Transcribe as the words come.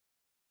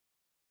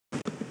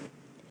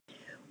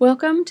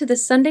Welcome to the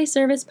Sunday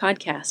Service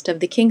podcast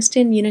of the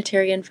Kingston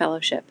Unitarian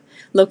Fellowship,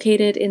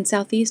 located in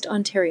Southeast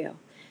Ontario.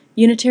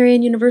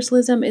 Unitarian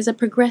Universalism is a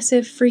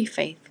progressive free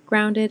faith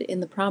grounded in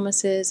the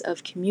promises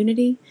of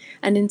community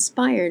and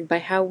inspired by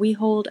how we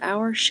hold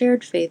our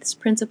shared faith's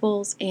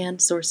principles and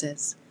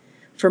sources.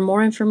 For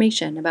more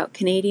information about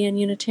Canadian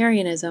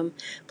Unitarianism,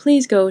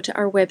 please go to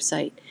our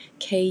website,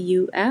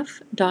 kuf.ca,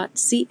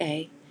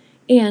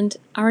 and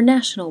our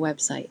national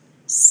website,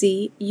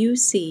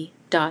 cuc.ca.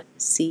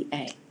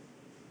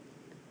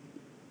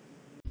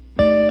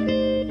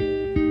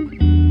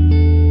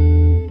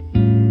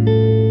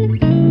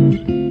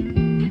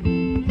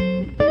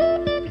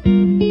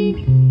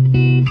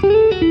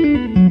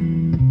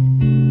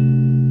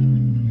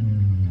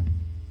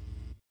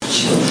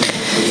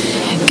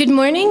 Good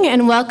morning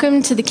and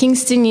welcome to the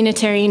Kingston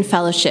Unitarian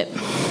Fellowship.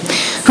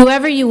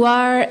 Whoever you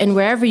are and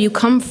wherever you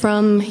come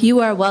from,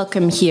 you are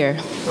welcome here.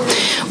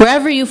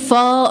 Wherever you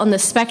fall on the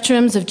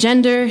spectrums of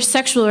gender,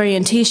 sexual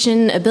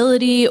orientation,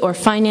 ability, or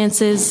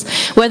finances,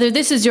 whether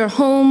this is your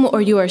home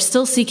or you are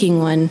still seeking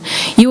one,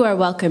 you are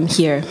welcome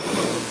here.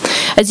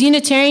 As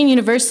Unitarian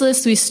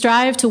Universalists, we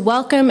strive to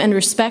welcome and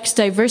respect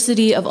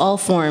diversity of all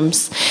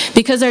forms,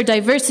 because our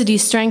diversity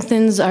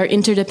strengthens our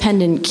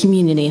interdependent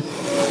community.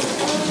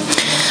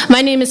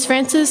 My name is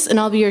Frances, and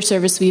I'll be your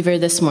service weaver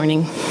this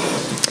morning.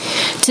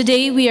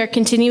 Today, we are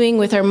continuing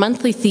with our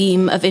monthly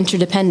theme of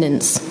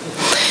interdependence.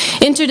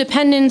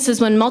 Interdependence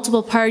is when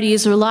multiple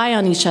parties rely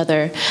on each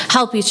other,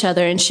 help each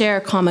other, and share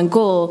a common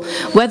goal,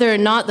 whether or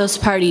not those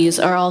parties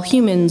are all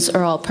humans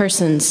or all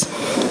persons.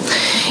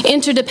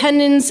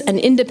 Interdependence and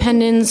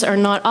independence are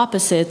not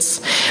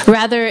opposites.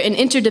 Rather, an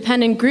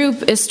interdependent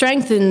group is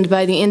strengthened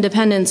by the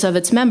independence of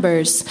its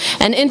members,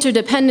 and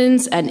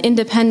interdependence and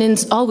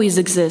independence always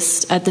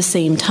exist at the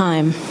same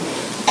time.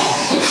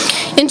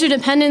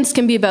 Interdependence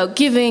can be about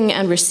giving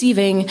and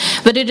receiving,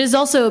 but it is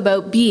also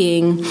about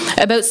being,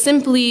 about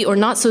simply or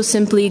not so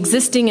simply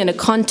existing in a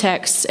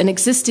context and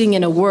existing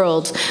in a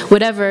world,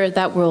 whatever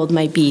that world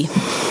might be.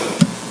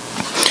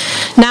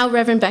 Now,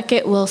 Reverend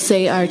Beckett will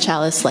say our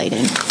chalice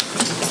lighting.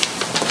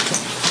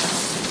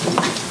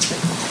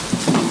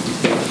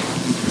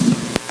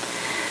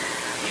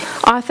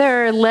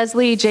 Author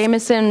Leslie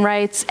Jamison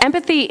writes,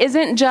 "Empathy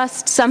isn't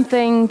just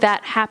something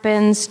that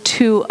happens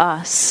to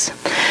us,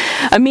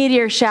 a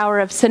meteor shower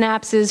of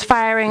synapses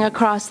firing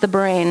across the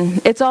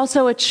brain. It's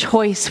also a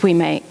choice we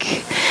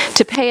make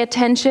to pay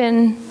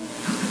attention,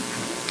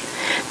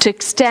 to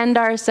extend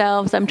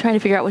ourselves." I'm trying to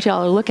figure out what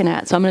y'all are looking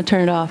at, so I'm going to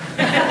turn it off.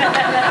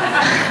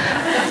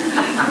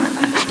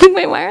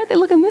 Wait, why aren't they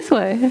looking this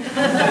way?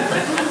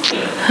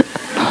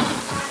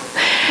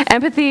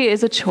 Empathy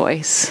is a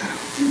choice.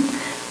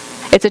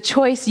 It's a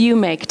choice you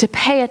make to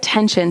pay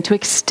attention, to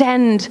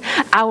extend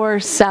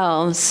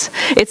ourselves.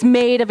 It's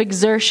made of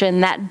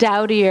exertion, that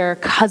dowdier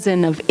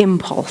cousin of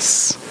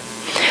impulse.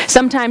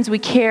 Sometimes we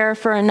care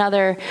for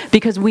another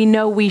because we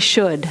know we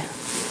should,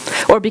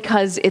 or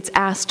because it's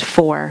asked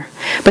for,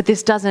 but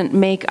this doesn't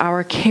make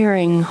our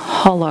caring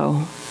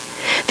hollow.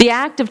 The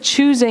act of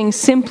choosing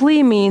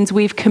simply means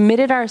we've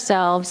committed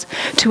ourselves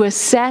to a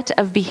set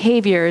of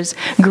behaviors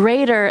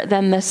greater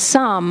than the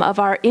sum of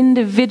our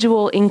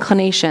individual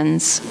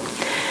inclinations.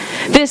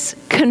 This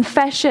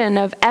confession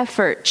of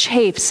effort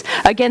chafes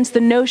against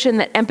the notion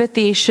that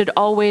empathy should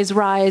always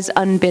rise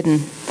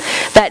unbidden,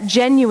 that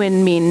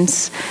genuine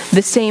means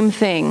the same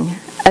thing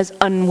as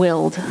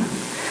unwilled,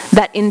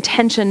 that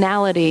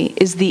intentionality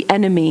is the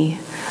enemy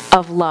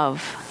of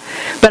love.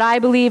 But I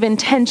believe in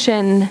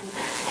intention,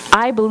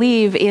 and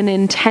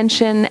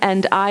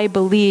I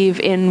believe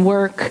in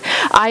work.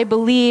 I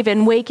believe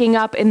in waking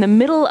up in the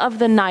middle of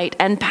the night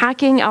and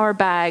packing our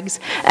bags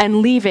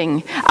and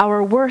leaving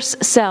our worse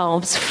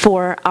selves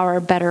for our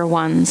better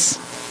ones.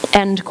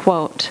 End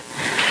quote.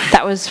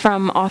 That was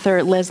from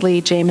author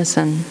Leslie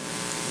Jamison.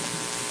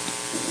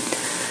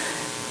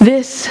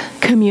 This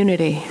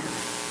community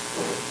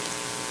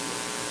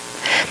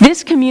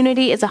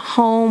is a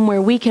home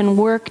where we can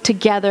work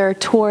together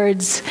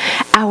towards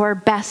our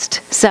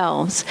best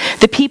selves.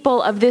 The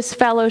people of this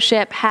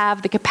fellowship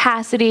have the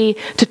capacity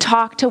to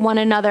talk to one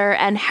another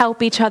and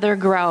help each other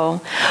grow.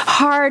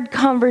 Hard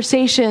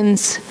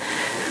conversations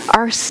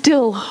are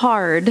still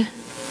hard,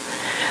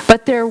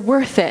 but they're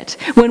worth it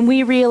when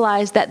we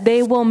realize that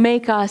they will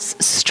make us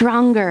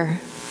stronger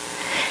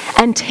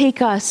and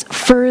take us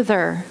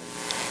further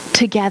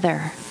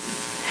together.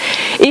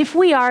 If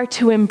we are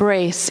to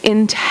embrace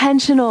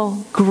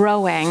intentional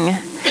growing,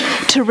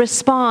 to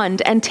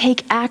respond and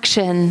take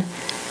action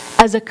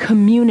as a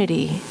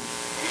community,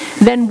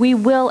 then we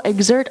will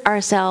exert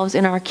ourselves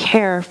in our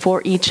care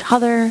for each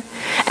other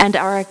and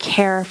our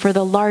care for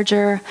the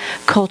larger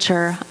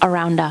culture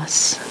around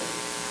us.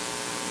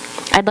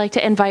 I'd like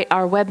to invite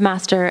our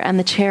webmaster and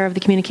the chair of the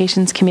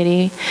Communications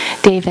Committee,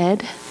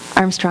 David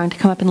Armstrong, to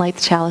come up and light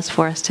the chalice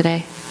for us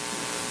today.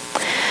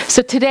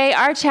 So today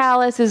our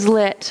chalice is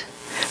lit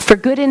for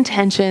good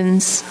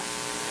intentions,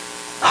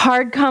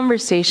 hard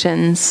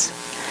conversations,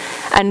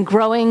 and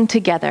growing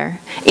together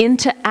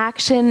into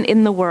action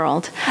in the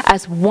world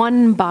as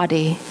one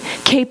body,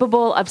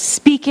 capable of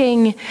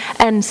speaking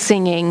and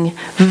singing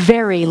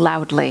very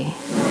loudly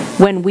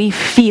when we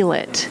feel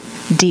it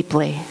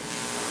deeply.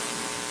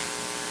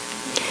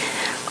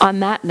 On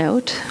that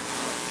note,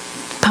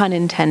 pun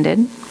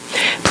intended,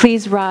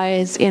 please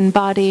rise in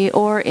body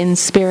or in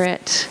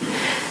spirit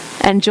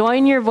and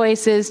join your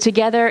voices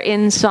together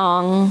in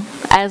song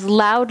as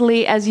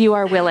loudly as you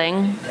are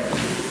willing.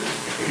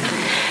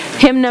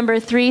 Hymn number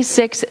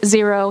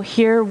 360,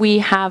 Here We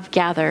Have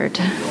Gathered.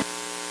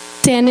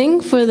 Standing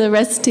for the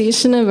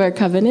recitation of our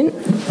covenant.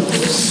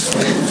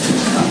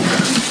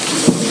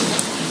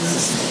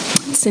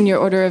 It's in your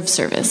order of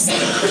service.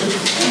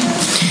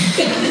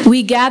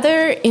 We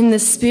gather in the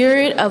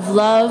spirit of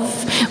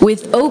love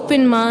with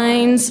open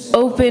minds,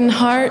 open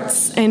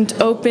hearts, and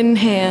open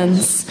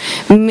hands.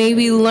 May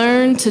we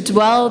learn to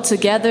dwell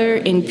together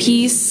in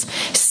peace,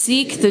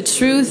 seek the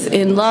truth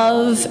in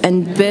love,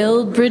 and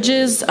build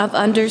bridges of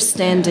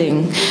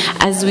understanding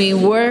as we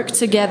work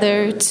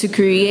together to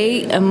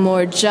create a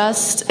more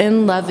just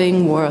and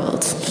loving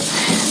world.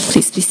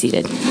 Please be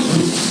seated.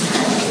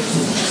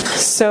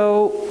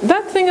 So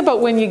that thing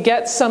about when you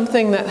get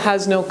something that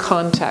has no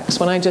context,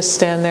 when I just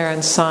stand there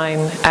and sign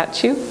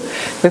at you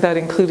without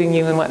including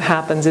you in what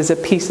happens, is a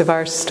piece of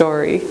our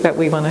story that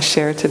we want to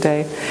share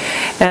today.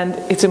 And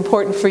it's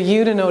important for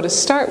you to know to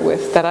start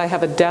with that I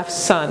have a deaf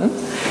son.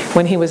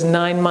 When he was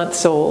 9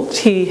 months old,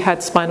 he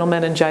had spinal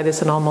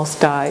meningitis and almost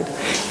died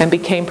and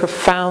became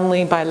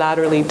profoundly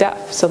bilaterally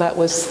deaf. So that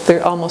was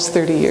almost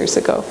 30 years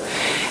ago.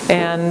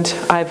 And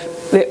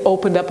it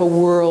opened up a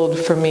world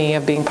for me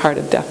of being part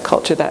of deaf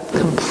culture that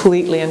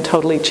completely and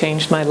totally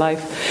changed my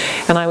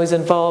life. And I was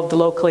involved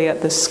locally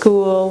at the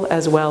school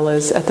as well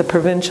as at the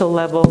provincial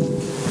level.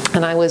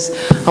 And I was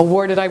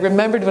awarded, I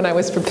remembered when I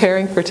was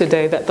preparing for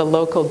today that the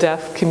local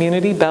deaf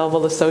community,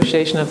 Belleville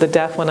Association of the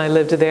Deaf, when I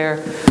lived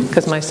there,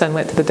 because my son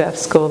went to the deaf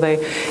school,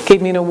 they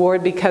gave me an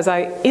award because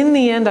in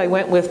the end I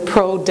went with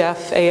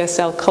pro-deaf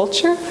ASL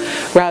culture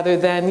rather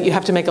than you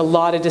have to make a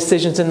lot of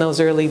decisions in those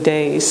early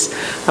days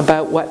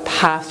about what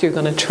path you're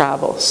going to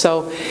travel.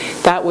 So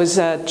that was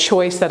a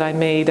choice that I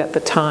made at the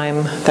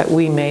time that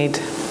we made.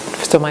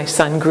 So my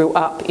son grew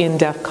up in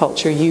deaf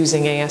culture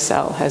using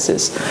ASL as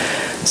his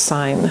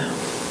sign.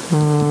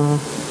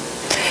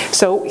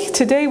 So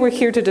today we're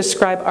here to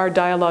describe our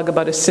dialogue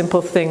about a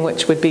simple thing,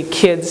 which would be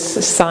kids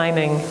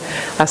signing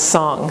a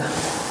song. I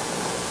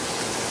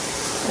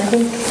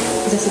think,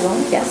 is this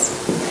on? Yes.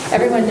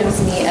 Everyone knows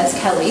me as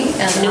Kelly,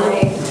 and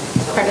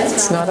pardon?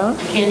 It's not on?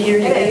 Can't hear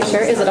you. Are you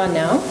sure? Is it on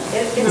now?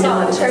 It's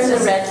on. Turn the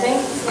red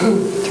thing.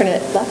 Turn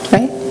it left,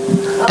 right?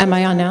 Am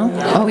I on now?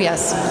 Oh,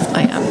 yes,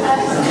 I am.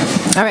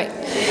 All right.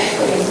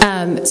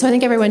 So I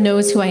think everyone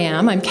knows who I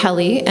am. I'm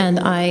Kelly, and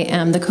I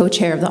am the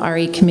co-chair of the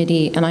RE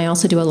committee, and I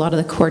also do a lot of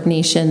the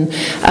coordination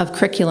of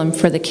curriculum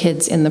for the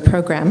kids in the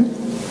program.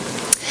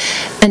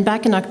 And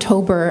back in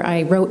October,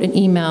 I wrote an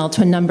email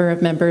to a number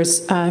of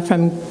members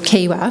from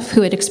KUF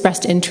who had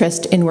expressed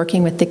interest in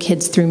working with the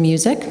kids through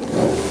music,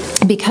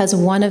 because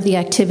one of the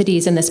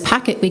activities in this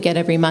packet we get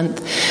every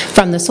month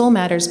from the Soul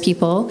Matters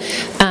people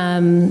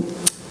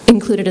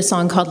included a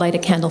song called Light a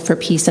Candle for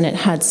Peace, and it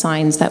had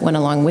signs that went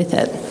along with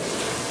it.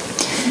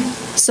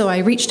 So I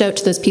reached out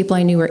to those people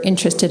I knew were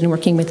interested in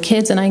working with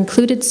kids, and I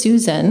included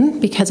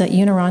Susan because at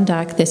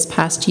Unirondack this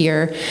past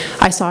year,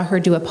 I saw her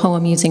do a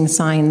poem using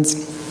signs,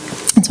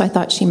 and so I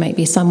thought she might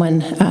be someone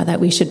that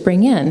we should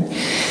bring in.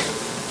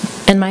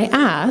 And my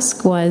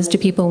ask was, do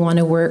people want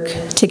to work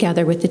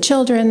together with the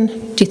children?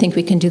 Do you think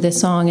we can do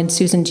this song? And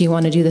Susan, do you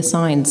want to do the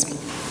signs?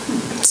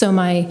 So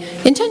my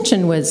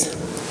intention was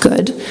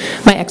good.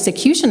 My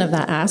execution of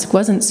that ask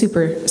wasn't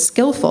super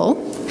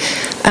skillful,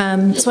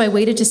 so I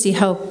waited to see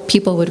how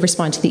people would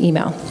respond to the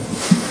email.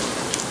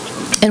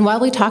 And while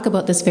we talk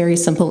about this very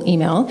simple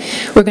email,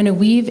 we're going to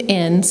weave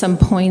in some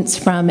points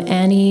from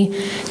Annie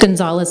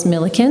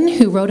Gonzalez-Milliken,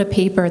 who wrote a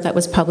paper that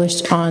was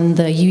published on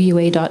the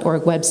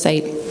UUA.org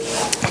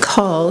website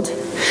called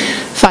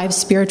 5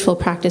 Spiritual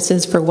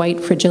Practices for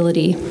White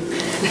Fragility.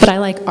 But I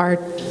like our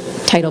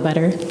title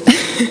better.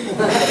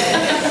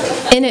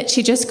 In it,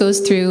 she just goes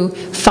through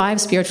 5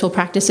 spiritual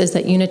practices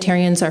that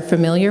Unitarians are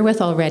familiar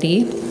with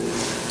already,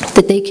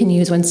 that they can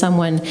use when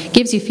someone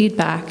gives you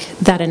feedback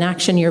that an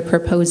action you're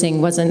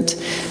proposing wasn't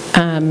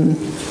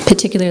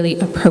particularly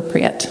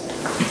appropriate.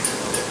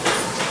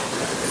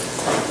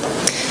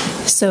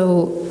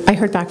 So I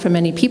heard back from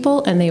many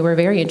people, and they were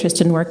very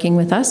interested in working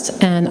with us,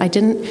 and I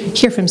didn't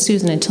hear from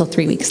Susan until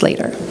 3 weeks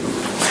later.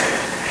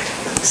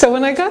 So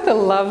when I got the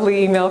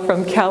lovely email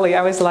from Kelly,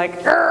 I was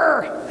like,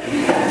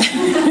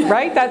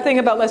 right? That thing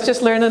about let's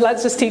just learn and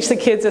let's just teach the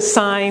kids a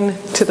sign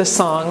to the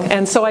song.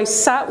 And so I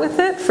sat with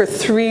it for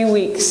 3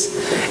 weeks.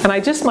 And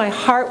my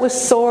heart was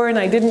sore, and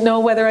I didn't know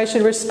whether I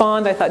should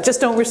respond. I thought, just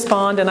don't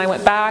respond. And I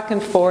went back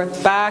and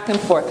forth, back and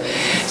forth.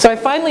 So I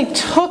finally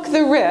took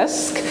the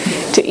risk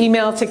to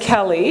email to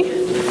Kelly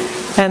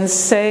and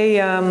say,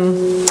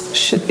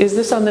 is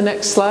this on the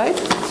next slide?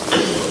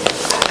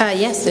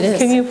 Yes, it is.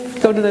 Can you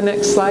go to the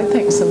next slide?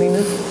 Thanks,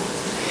 Selena.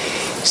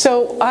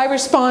 So I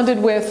responded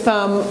with,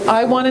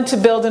 I wanted to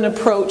build an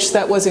approach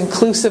that was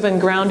inclusive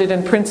and grounded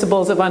in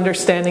principles of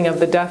understanding of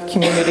the deaf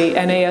community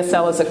and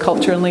ASL as a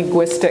culture and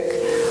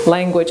linguistic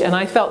language. And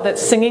I felt that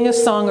singing a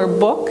song or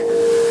book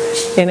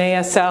in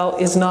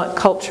ASL is not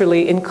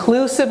culturally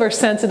inclusive or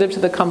sensitive to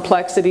the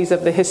complexities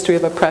of the history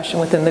of oppression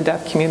within the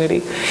deaf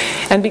community.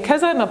 And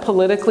because I'm a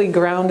politically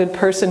grounded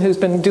person who's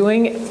been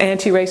doing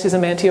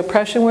anti-racism,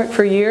 anti-oppression work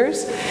for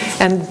years,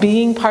 and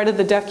being part of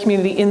the deaf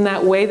community in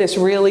that way, this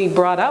really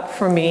brought up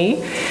for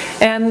me.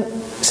 And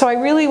so I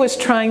really was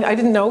trying, I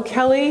didn't know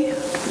Kelly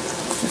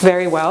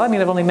very well. I mean,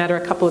 I've only met her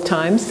a couple of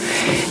times.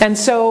 And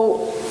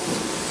so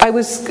I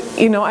was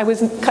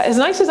as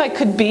nice as I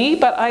could be,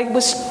 but I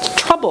was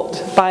troubled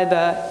by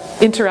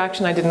the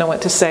interaction. I didn't know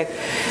what to say.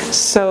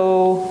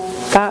 So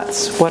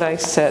that's what I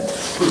said.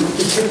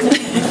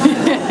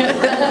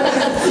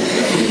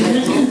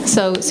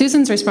 So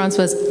Susan's response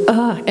was,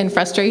 ugh, and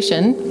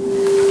frustration.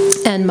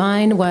 And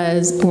mine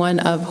was one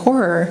of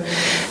horror,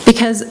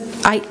 because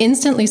I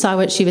instantly saw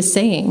what she was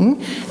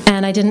saying,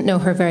 and I didn't know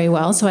her very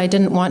well, so I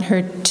didn't want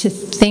her to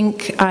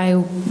think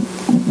I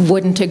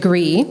wouldn't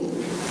agree.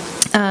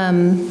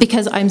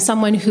 Because I'm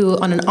someone who,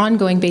 on an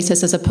ongoing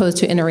basis, as opposed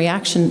to in a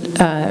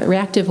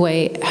reactive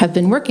way, have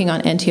been working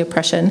on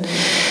anti-oppression.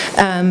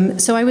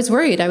 So I was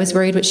worried. I was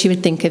worried what she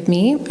would think of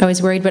me. I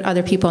was worried what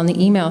other people on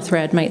the email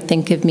thread might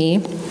think of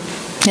me.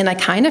 And I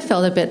kind of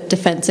felt a bit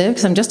defensive,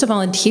 because I'm just a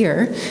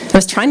volunteer. I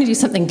was trying to do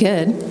something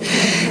good.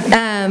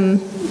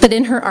 But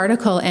in her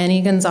article,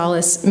 Annie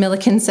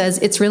Gonzalez-Milliken says,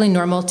 it's really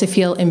normal to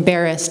feel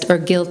embarrassed or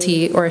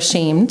guilty or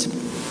ashamed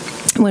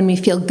when we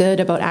feel good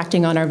about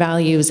acting on our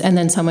values, and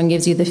then someone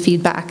gives you the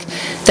feedback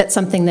that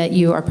something that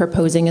you are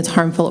proposing is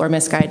harmful or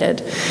misguided.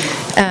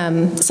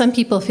 Some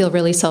people feel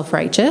really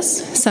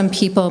self-righteous. Some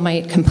people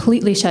might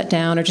completely shut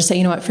down or just say,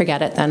 you know what,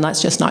 forget it then,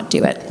 let's just not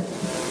do it.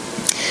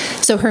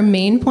 So her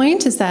main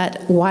point is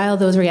that while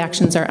those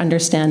reactions are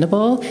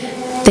understandable,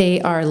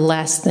 they are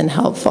less than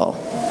helpful.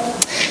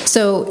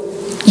 So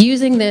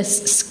using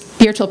this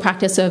spiritual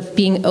practice of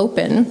being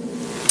open,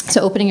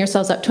 so opening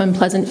yourselves up to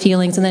unpleasant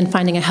feelings and then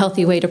finding a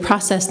healthy way to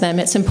process them,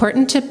 it's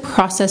important to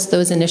process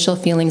those initial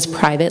feelings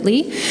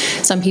privately.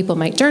 Some people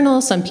might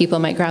journal, some people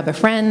might grab a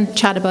friend,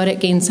 chat about it,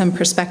 gain some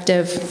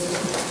perspective.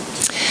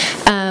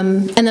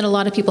 And then a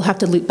lot of people have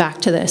to loop back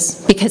to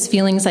this, because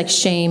feelings like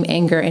shame,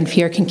 anger, and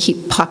fear can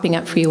keep popping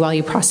up for you while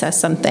you process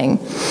something.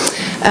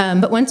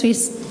 But once we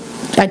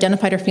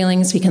identified our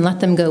feelings, we can let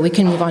them go, we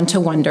can move on to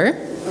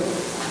wonder.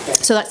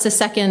 So that's the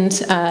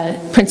second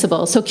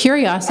principle. So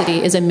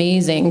curiosity is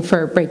amazing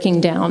for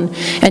breaking down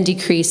and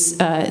decrease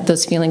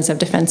those feelings of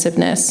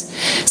defensiveness.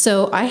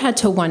 So I had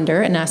to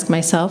wonder and ask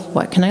myself,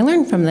 what can I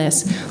learn from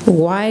this?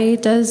 Why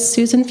does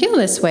Susan feel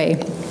this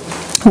way?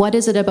 What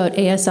is it about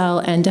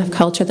ASL and deaf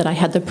culture that I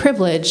had the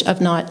privilege of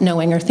not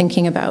knowing or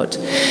thinking about?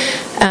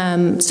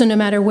 So no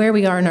matter where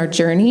we are in our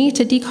journey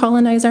to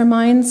decolonize our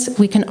minds,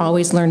 we can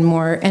always learn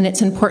more, and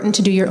it's important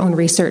to do your own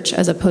research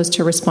as opposed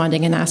to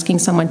responding and asking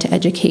someone to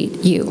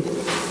educate you.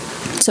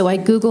 So I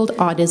Googled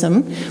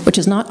autism, which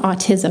is not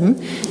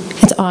autism,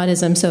 it's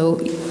autism,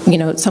 so, you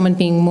know, someone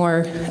being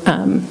more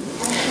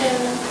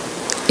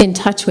in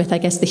touch with, I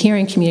guess, the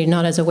hearing community,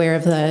 not as aware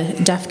of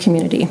the deaf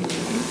community.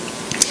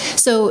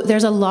 So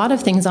there's a lot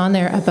of things on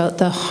there about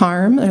the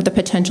harm, or the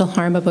potential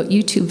harm, about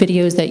YouTube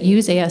videos that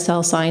use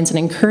ASL signs and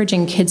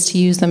encouraging kids to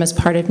use them as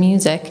part of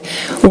music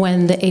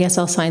when the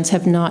ASL signs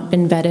have not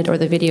been vetted or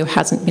the video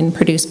hasn't been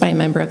produced by a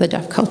member of the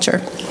deaf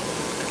culture.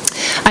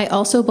 I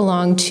also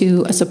belong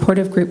to a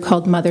supportive group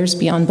called Mothers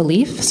Beyond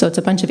Belief. So it's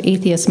a bunch of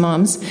atheist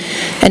moms.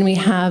 And we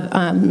have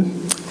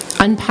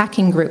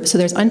unpacking groups. So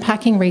there's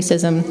unpacking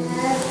racism,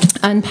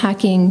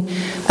 unpacking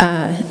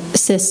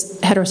cis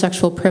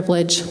heterosexual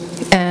privilege,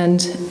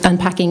 and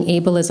unpacking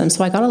ableism.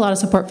 So I got a lot of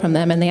support from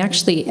them, and they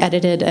actually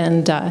edited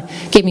and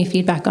gave me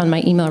feedback on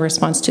my email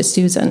response to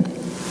Susan.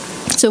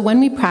 So when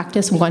we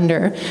practice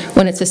wonder,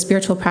 when it's a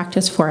spiritual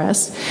practice for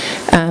us,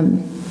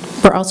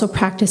 we're also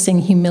practicing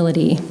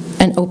humility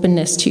and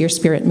openness to your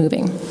spirit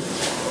moving.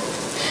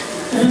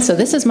 So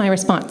this is my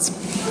response.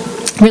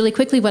 Really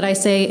quickly, what I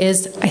say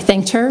is I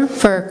thanked her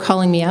for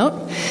calling me out.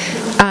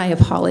 I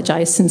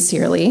apologized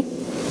sincerely.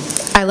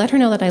 I let her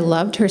know that I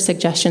loved her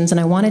suggestions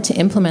and I wanted to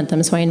implement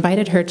them, so I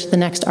invited her to the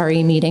next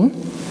RE meeting.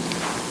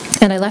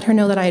 And I let her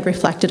know that I had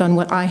reflected on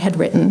what I had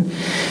written.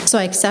 So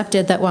I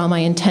accepted that while my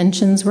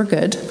intentions were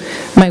good,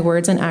 my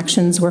words and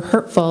actions were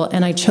hurtful,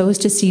 and I chose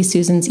to see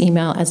Susan's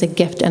email as a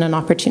gift and an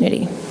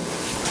opportunity.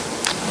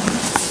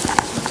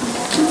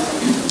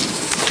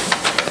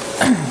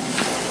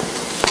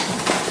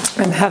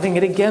 I'm having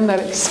it again, that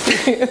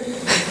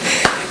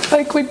experience.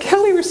 Like when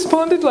Kelly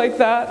responded like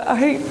that,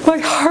 my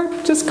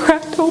heart just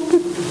cracked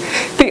open.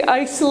 The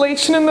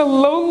isolation and the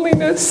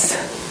loneliness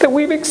that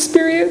we've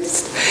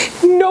experienced.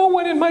 No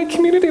one in my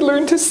community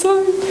learned to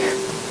sign.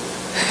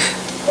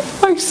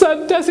 My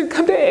son doesn't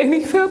come to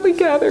any family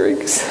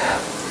gatherings.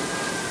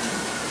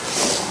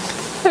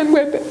 And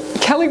when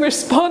Kelly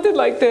responded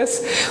like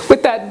this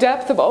with that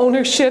depth of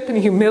ownership and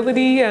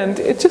humility, and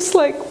it's just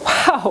like,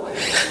 wow.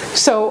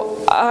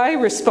 So I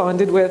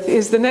responded with,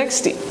 is the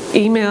next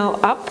email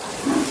up?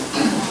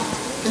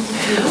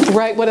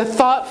 Right, what a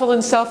thoughtful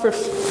and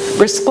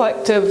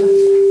self-reflective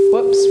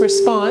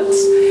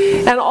response.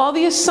 And all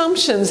the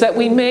assumptions that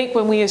we make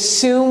when we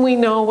assume we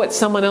know what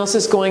someone else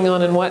is going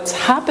on and what's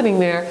happening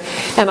there.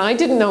 And I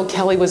didn't know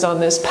Kelly was on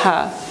this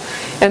path.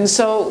 And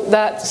so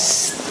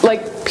that's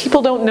like,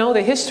 people don't know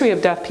the history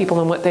of deaf people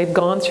and what they've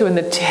gone through and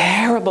the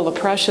terrible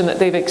oppression that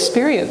they've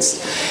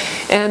experienced.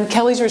 And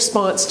Kelly's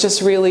response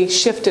just really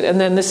shifted. And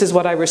then this is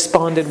what I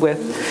responded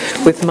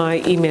with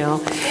my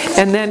email.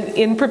 And then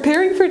in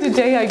preparing for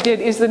today,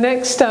 is the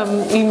next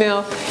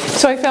email.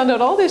 So I found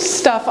out all this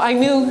stuff. I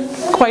knew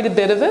quite a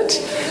bit of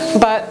it,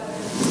 but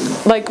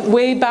like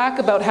way back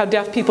about how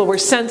deaf people were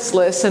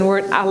senseless and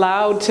weren't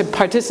allowed to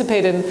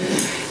participate in,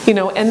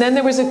 and then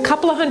there was a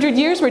couple of hundred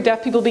years where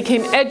deaf people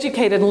became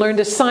educated and learned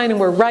to sign and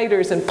were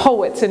writers and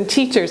poets and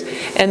teachers.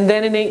 And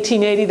then in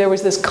 1880 there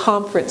was this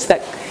conference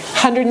that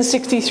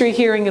 163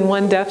 hearing and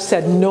 1 deaf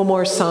said no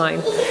more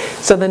sign.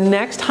 So the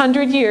next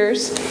 100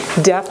 years,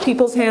 deaf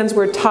people's hands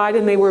were tied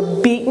and they were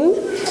beaten.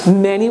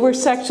 Many were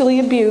sexually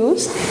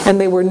abused and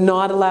they were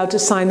not allowed to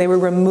sign. They were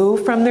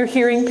removed from their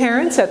hearing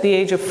parents at the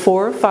age of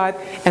 4 or 5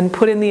 and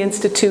put in the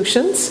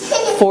institutions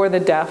for the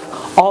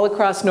deaf all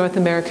across North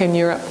America and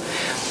Europe.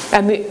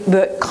 And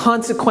the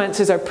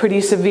consequences are pretty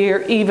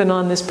severe even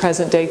on this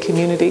present day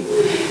community.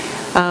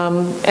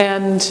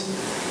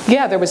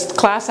 There was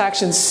class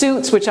action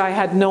suits, which I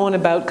had known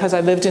about because I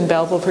lived in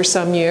Belleville for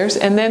some years.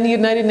 And then the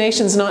United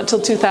Nations, not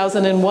until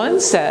 2001,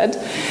 said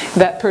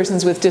that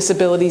persons with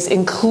disabilities,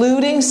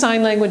 including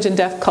sign language and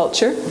deaf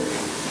culture.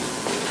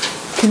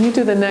 Can you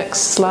do the next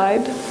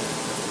slide?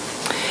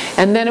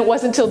 And then it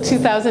wasn't until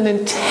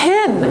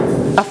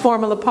 2010 a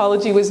formal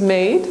apology was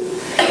made.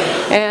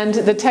 And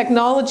the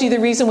technology, the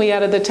reason we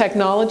added the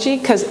technology,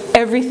 because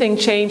everything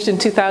changed in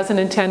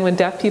 2010 when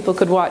deaf people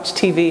could watch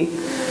TV.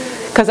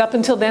 Because up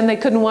until then they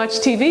couldn't watch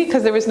TV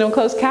because there was no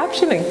closed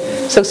captioning.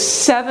 So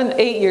 7,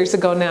 8 years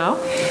ago now,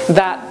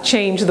 that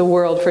changed the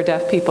world for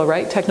deaf people,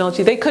 right?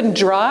 Technology. They couldn't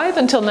drive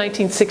until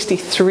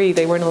 1963.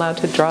 They weren't allowed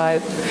to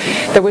drive.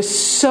 There was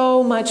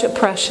so much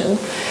oppression.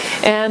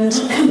 And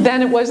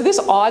then it was this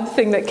odd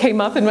thing that came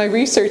up in my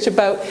research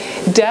about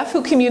deaf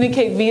who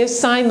communicate via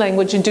sign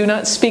language and do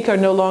not speak are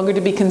no longer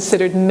to be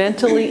considered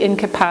mentally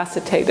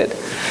incapacitated.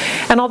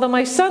 And although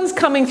my son's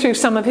coming through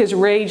some of his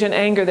rage and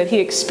anger that he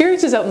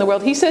experiences out in the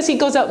world, he says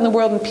he goes out in the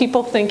world and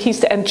people think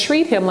and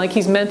treat him like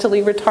he's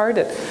mentally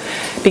retarded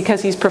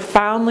because he's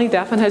profoundly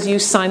deaf and has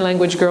used sign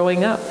language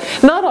growing up.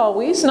 Not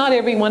always, not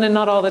everyone, and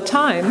not all the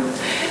time,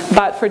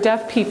 but for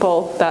deaf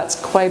people, that's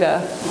quite a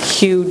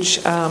huge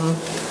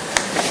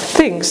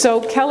thing.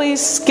 So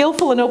Kelly's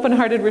skillful and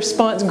open-hearted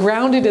response,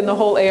 grounded in the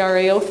whole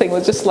ARAO thing,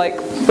 was just like,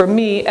 for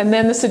me, and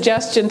then the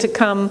suggestion to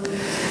come,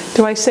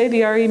 do I say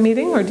the RE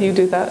meeting, or do you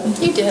do that?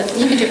 You do it.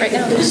 You can do it right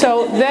now.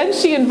 So then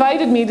she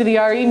invited me to the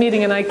RE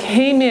meeting, and I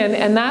came in,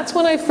 and that's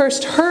when I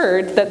first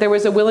heard that there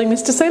was a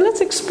willingness to say,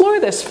 let's explore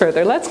this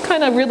further. Let's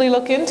kind of really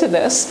look into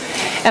this.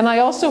 And I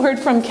also heard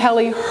from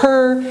Kelly,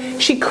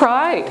 she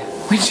cried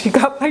when she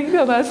got my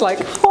email, and I was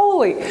like,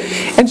 holy.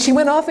 And she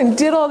went off and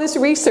did all this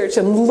research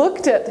and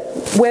went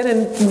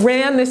and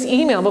ran this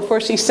email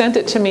before she sent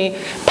it to me,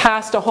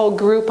 past a whole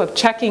group of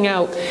checking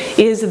out,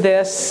 is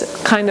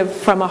this kind of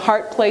from a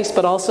heart place,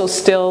 but also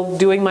still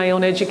doing my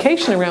own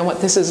education around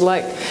what this is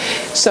like.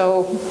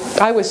 So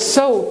I was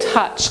so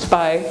touched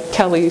by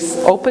Kelly's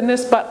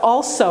openness, but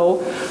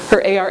also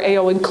her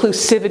ARAO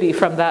inclusivity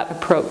from that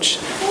approach.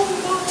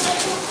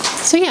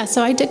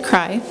 So I did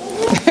cry.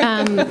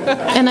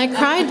 And I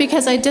cried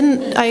because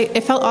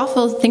it felt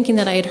awful thinking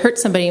that I had hurt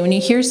somebody. When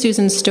you hear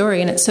Susan's story,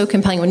 and it's so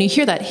compelling, when you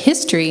hear that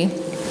history,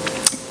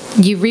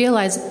 you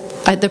realize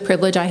the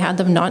privilege I had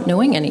of not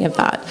knowing any of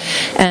that.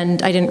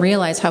 And I didn't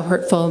realize how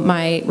hurtful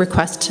my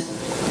request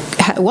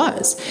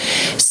was.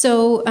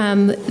 So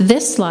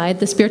this slide,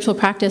 the spiritual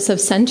practice of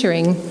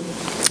centering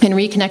and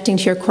reconnecting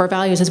to your core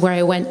values, is where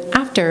I went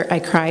after I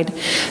cried,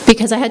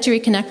 because I had to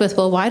reconnect with,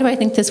 well, why do I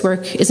think this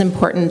work is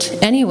important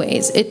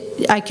anyways?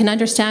 I can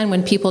understand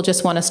when people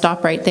just want to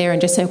stop right there and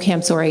just say, okay,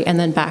 I'm sorry, and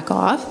then back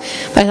off.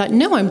 But I thought,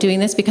 no, I'm doing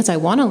this because I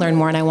want to learn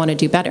more and I want to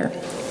do better.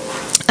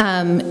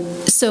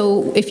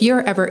 So if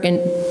you're ever in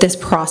this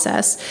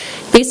process,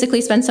 basically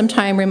spend some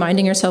time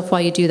reminding yourself while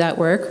you do that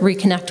work,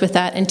 reconnect with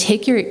that, and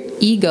take your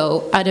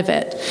ego out of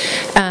it.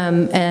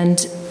 And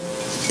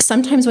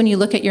sometimes when you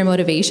look at your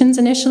motivations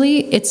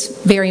initially, it's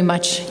very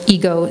much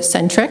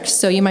egocentric.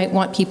 So you might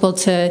want people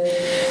to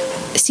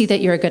see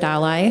that you're a good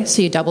ally,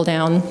 so you double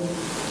down.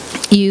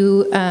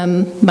 You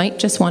might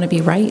just want to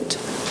be right.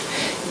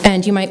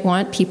 And you might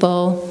want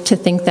people to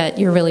think that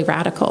you're really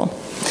radical.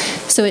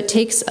 So it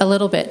takes a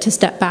little bit to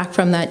step back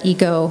from that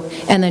ego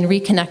and then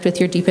reconnect with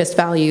your deepest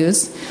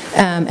values.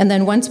 And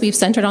then once we've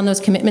centered on those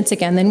commitments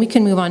again, then we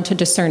can move on to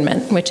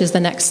discernment, which is the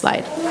next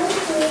slide.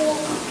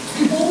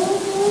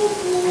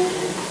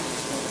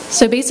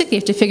 So basically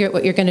you have to figure out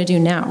what you're going to do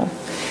now.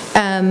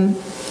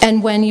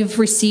 And when you've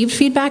received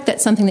feedback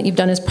that something that you've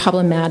done is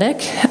problematic,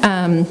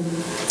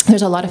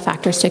 there's a lot of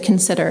factors to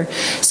consider.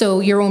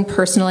 So your own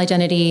personal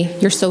identity,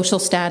 your social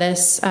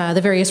status, the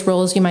various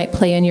roles you might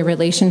play in your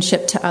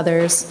relationship to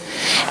others.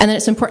 And then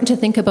it's important to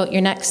think about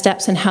your next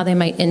steps and how they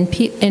might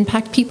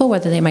impact people,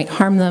 whether they might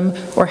harm them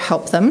or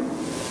help them.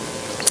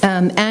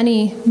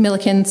 Annie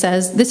Milliken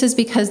says, this is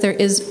because there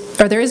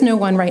is no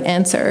one right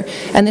answer,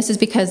 and this is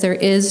because there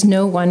is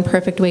no one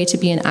perfect way to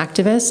be an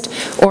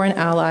activist or an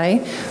ally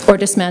or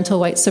dismantle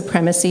white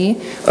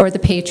supremacy or the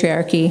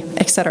patriarchy,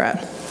 etc.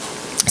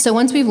 So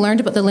once we've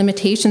learned about the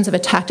limitations of a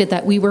tactic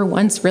that we were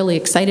once really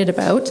excited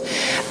about,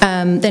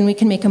 then we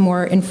can make a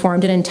more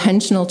informed and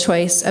intentional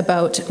choice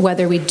about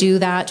whether we do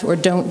that or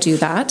don't do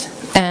that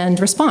and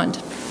respond.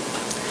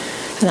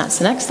 And that's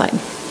the next slide.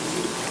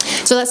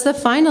 So that's the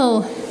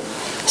final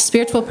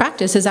spiritual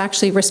practice, is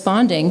actually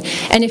responding.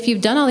 And if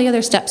you've done all the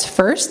other steps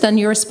first, then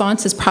your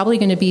response is probably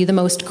going to be the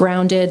most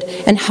grounded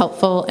and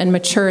helpful and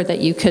mature that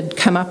you could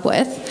come up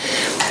with.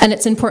 And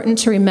it's important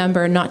to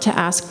remember not to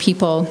ask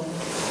people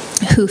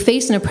who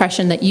face an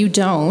oppression that you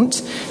don't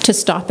to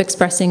stop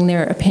expressing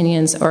their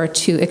opinions or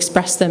to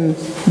express them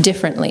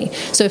differently.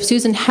 So if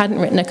Susan hadn't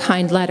written a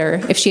kind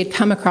letter, if she had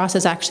come across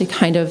as actually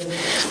kind of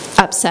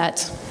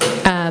upset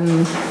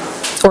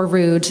or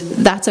rude,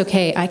 that's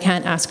okay. I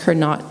can't ask her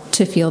not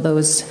to feel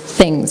those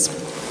things.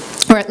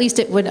 Or at least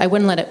I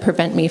wouldn't let it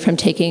prevent me from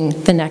taking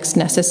the next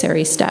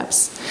necessary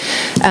steps.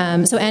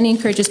 So Annie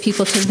encourages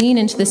people to lean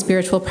into the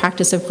spiritual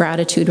practice of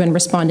gratitude when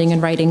responding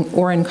in writing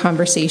or in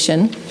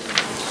conversation.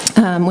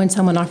 When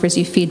someone offers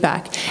you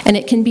feedback. And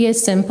it can be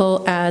as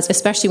simple as,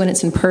 especially when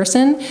it's in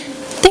person,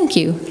 thank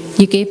you.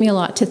 You gave me a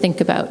lot to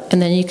think about.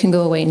 And then you can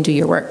go away and do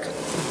your work.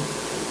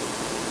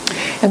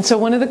 And so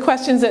one of the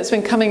questions that's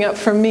been coming up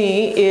for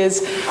me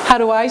is, how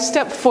do I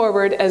step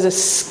forward as a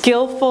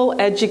skillful,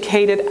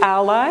 educated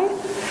ally,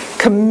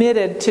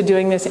 committed to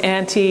doing this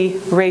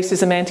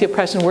anti-racism,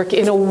 anti-oppression work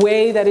in a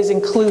way that is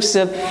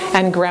inclusive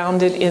and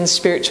grounded in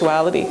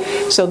spirituality?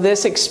 So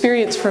this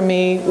experience for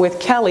me with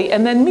Kelly,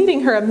 and then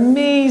meeting her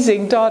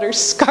amazing daughter,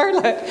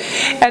 Scarlett,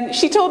 and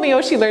she told me,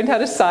 she learned how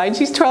to sign.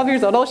 She's 12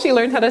 years old. She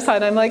learned how to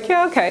sign. I'm like,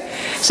 yeah, okay.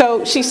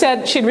 So she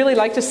said she'd really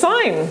like to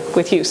sign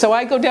with you. So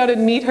I go down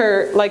and meet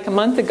her like a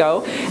month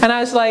ago, and I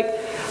was like,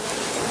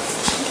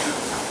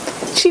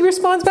 she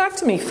responds back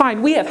to me,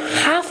 fine. We have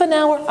half an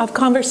hour of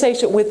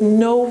conversation with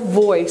no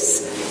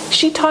voice.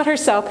 She taught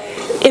herself.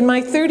 In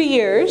my 30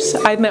 years,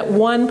 I've met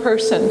one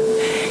person.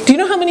 Do you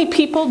know how many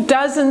people,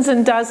 dozens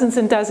and dozens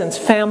and dozens,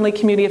 family,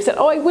 community, have said,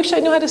 I wish I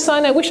knew how to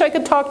sign. I wish I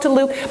could talk to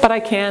Lou, but I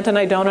can't, and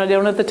I don't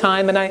have the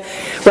time, and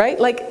right?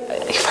 Like,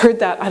 I've heard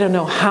that I don't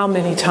know how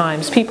many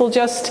times. People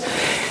just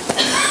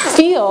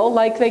feel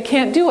like they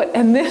can't do it.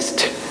 And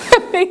this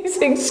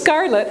amazing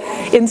Scarlett,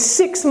 in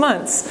 6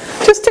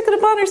 months, just took it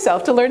upon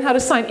herself to learn how to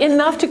sign,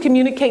 enough to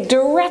communicate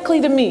directly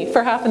to me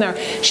for half an hour.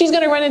 She's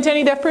going to run into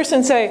any deaf person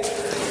and say,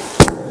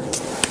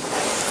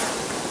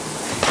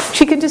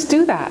 she can just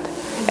do that.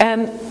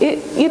 And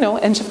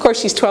and of course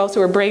she's 12,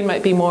 so her brain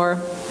might be more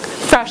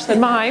fresh than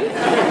mine.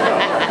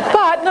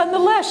 But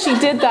nonetheless, she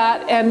did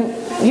that,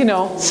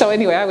 and so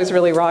anyway, I was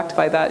really rocked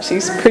by that.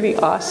 She's pretty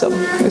awesome.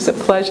 It was a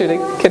pleasure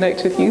to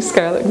connect with you,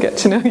 Scarlett, and get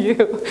to know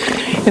you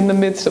in the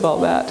midst of all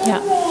that.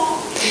 Yeah.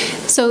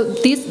 So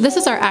this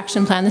is our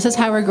action plan. This is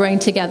how we're growing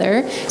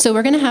together. So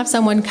we're going to have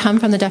someone come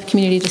from the deaf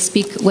community to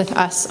speak with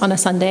us on a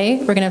Sunday.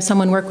 We're going to have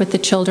someone work with the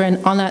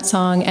children on that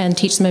song and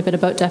teach them a bit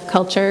about deaf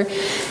culture.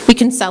 We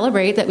can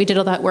celebrate that we did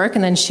all that work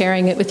and then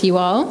sharing it with you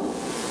all.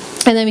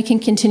 And then we can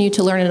continue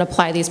to learn and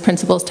apply these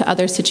principles to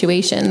other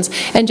situations.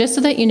 And just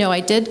so that you know, I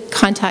did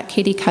contact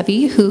Katie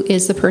Covey, who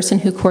is the person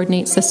who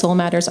coordinates the Soul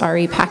Matters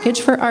RE package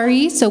for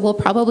RE. So we'll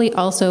probably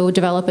also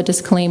develop a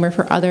disclaimer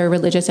for other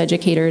religious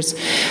educators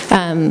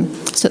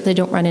so that they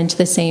don't run into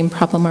the same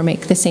problem or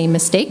make the same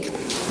mistake.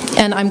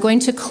 And I'm going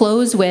to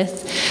close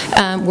with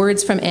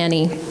words from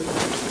Annie.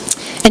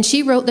 And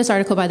she wrote this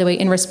article, by the way,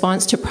 in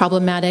response to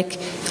problematic,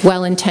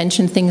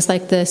 well-intentioned things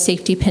like the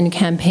safety pin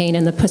campaign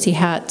and the pussy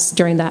hats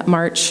during that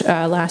march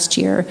last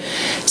year.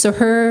 So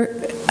her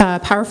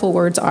powerful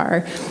words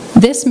are,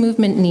 "This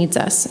movement needs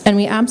us, and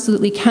we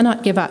absolutely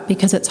cannot give up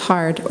because it's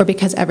hard or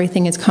because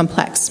everything is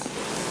complex.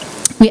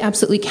 We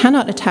absolutely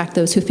cannot attack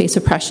those who face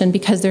oppression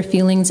because their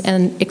feelings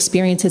and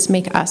experiences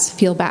make us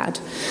feel bad.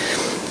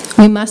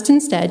 We must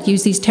instead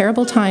use these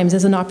terrible times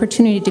as an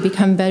opportunity to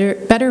become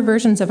better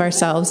versions of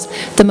ourselves,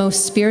 the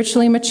most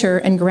spiritually mature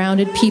and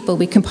grounded people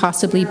we can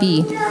possibly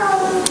be.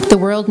 The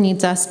world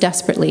needs us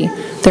desperately.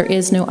 There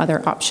is no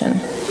other option."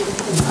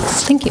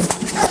 Thank you.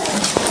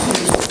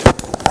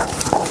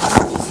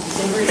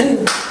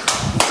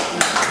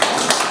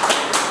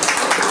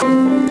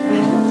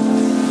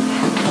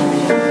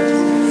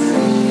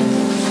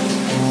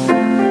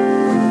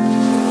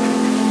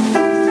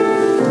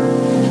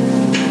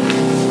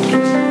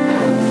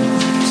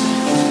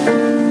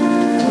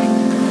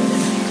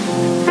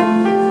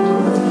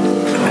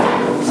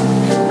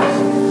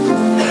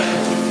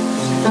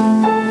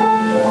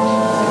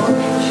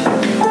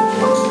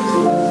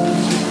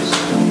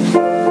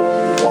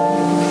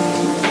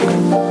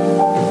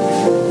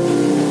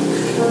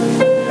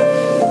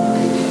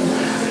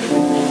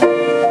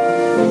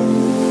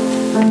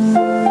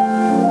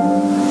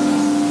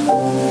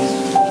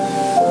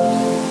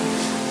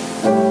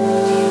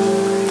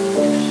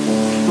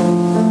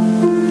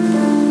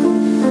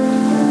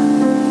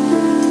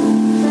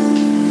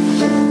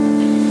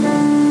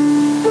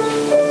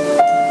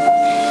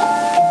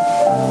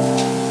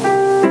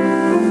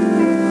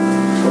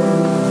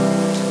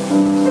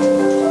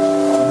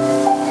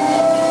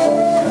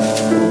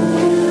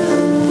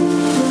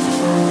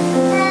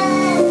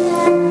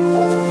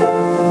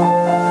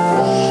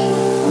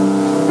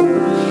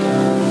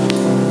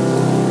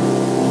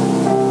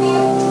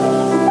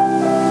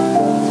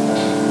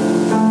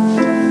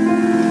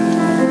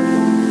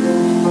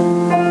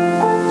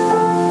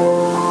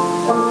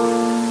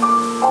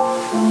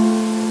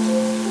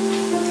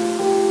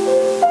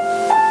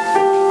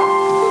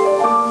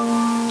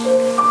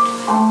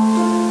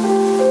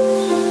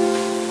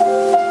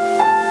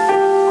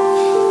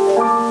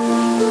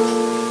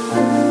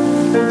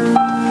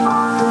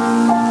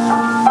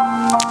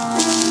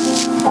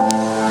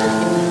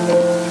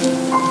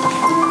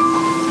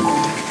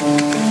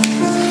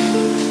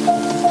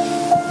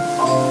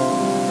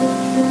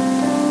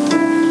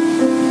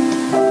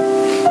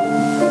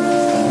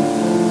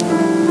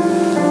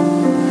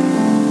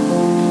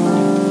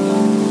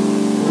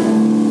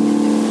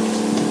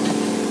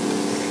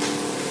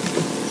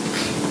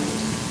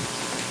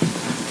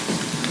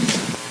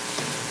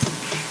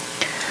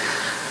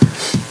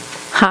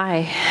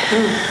 Hi.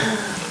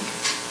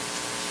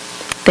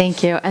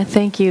 Thank you. And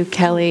thank you,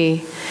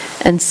 Kelly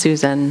and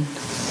Susan,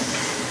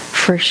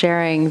 for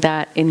sharing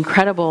that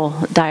incredible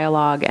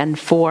dialogue and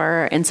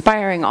for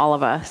inspiring all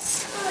of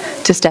us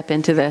to step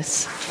into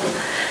this.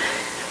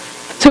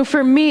 So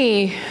for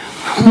me,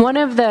 one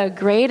of the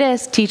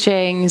greatest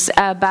teachings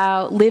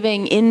about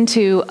living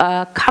into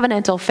a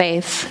covenantal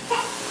faith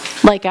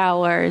like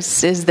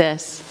ours is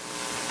this.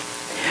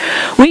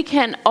 We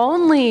can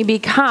only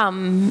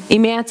become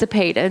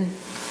emancipated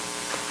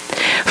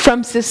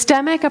from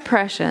systemic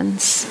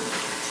oppressions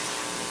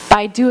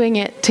by doing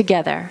it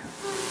together,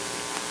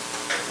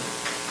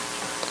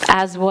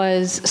 as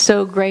was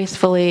so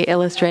gracefully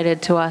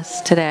illustrated to us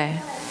today.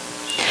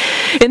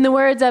 In the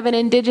words of an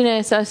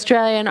Indigenous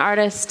Australian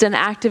artist and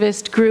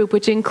activist group,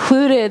 which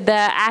included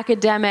the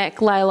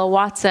academic Lila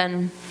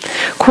Watson,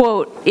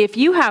 quote, "If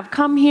you have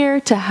come here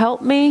to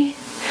help me,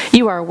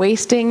 you are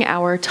wasting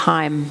our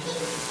time.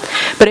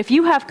 But if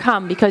you have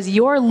come because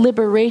your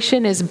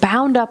liberation is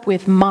bound up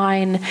with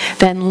mine,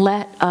 then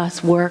let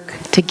us work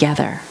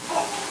together."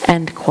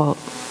 End quote.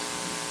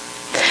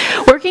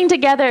 Working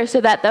together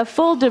so that the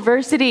full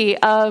diversity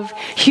of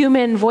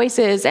human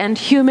voices and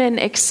human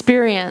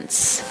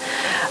experience,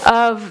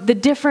 of the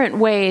different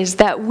ways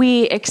that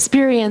we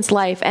experience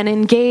life and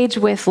engage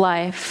with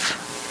life,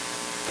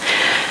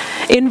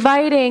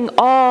 inviting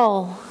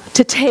all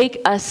to take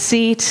a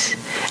seat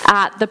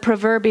at the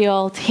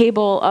proverbial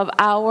table of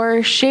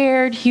our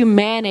shared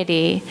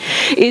humanity,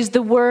 is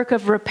the work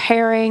of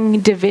repairing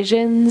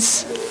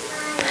divisions,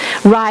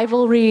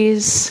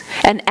 rivalries,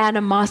 and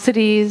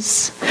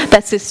animosities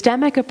that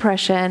systemic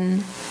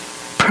oppression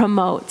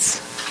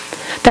promotes,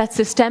 that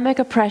systemic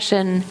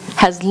oppression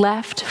has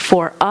left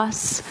for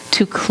us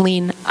to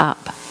clean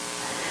up.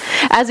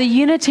 As a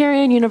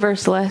Unitarian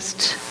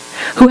Universalist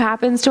who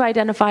happens to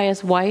identify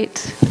as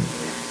white,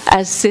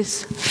 as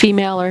cis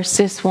female or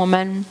cis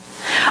woman,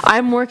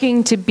 I'm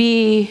working to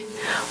be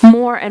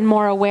more and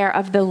more aware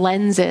of the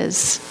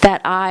lenses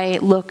that I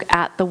look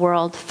at the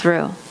world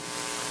through.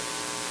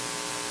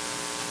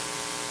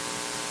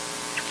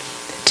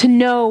 To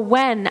know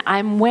when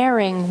I'm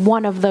wearing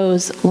one of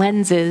those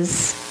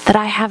lenses that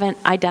I haven't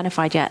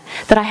identified yet,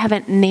 that I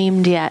haven't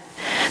named yet,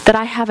 that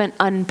I haven't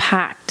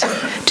unpacked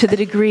to the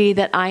degree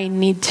that I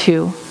need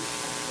to.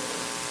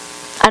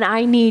 And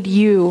I need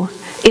you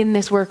in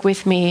this work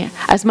with me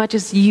as much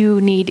as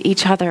you need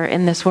each other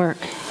in this work.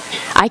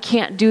 I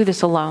can't do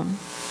this alone.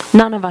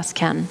 None of us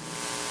can.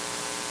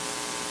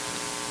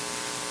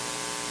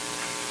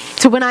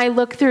 So when I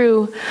look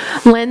through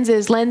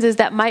lenses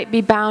that might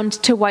be bound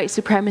to white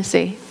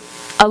supremacy,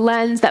 a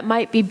lens that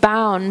might be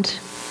bound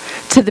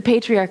to the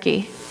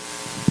patriarchy,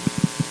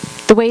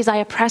 the ways I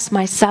oppress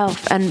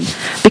myself and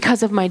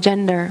because of my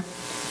gender,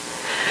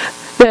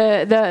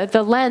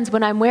 the lens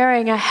when I'm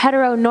wearing a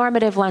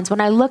heteronormative lens,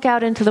 when I look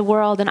out into the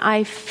world and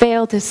I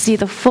fail to see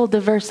the full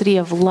diversity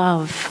of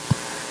love.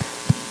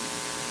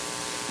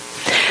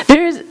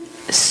 There's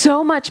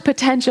so much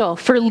potential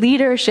for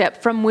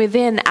leadership from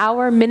within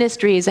our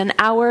ministries and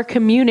our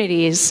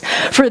communities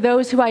for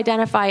those who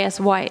identify as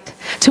white,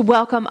 to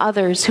welcome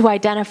others who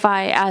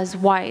identify as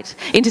white,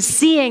 into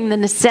seeing the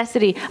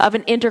necessity of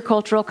an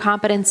intercultural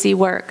competency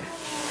work.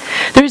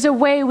 There's a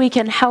way we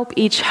can help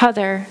each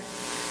other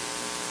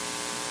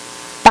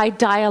by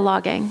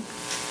dialoguing,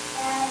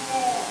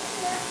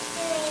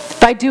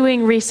 by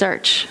doing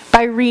research,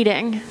 by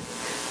reading,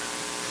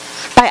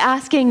 by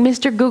asking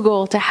Mr.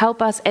 Google to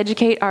help us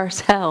educate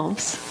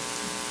ourselves.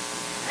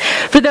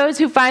 For those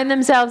who find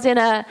themselves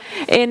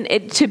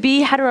to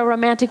be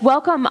heteroromantic,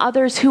 welcome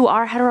others who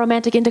are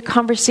heteroromantic into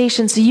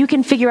conversation so you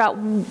can figure out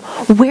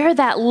where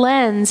that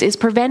lens is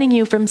preventing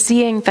you from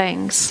seeing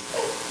things.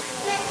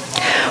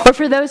 Or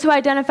for those who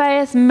identify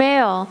as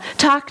male,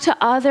 talk to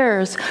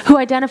others who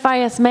identify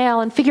as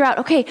male and figure out,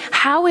 okay,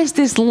 how is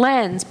this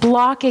lens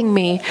blocking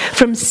me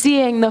from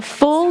seeing the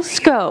full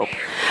scope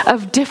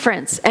of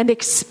difference and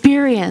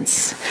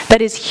experience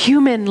that is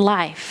human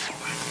life?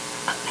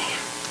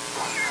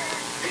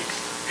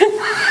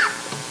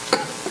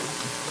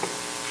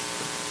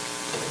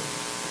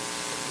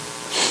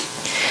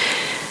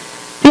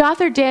 The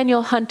author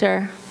Daniel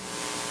Hunter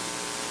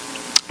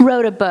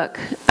wrote a book.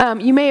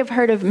 You may have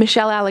heard of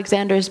Michelle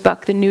Alexander's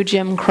book, The New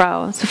Jim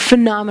Crow. It's a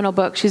phenomenal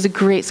book. She's a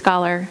great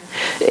scholar.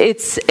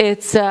 It's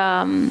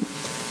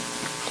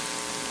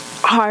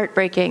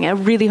heartbreaking, a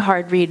really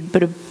hard read,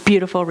 but a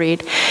beautiful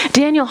read.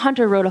 Daniel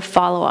Hunter wrote a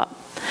follow-up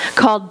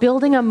called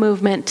Building a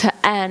Movement to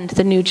End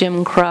the New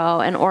Jim Crow,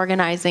 an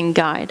Organizing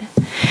Guide.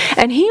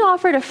 And he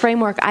offered a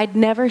framework I'd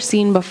never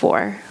seen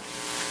before.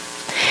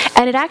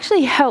 And it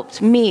actually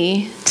helped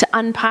me to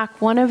unpack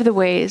one of the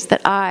ways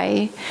that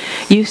I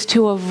used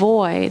to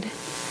avoid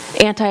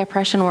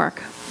anti-oppression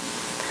work,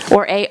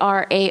 or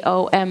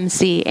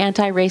ARAOMC,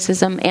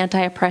 anti-racism,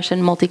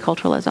 anti-oppression,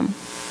 multiculturalism.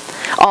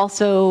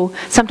 Also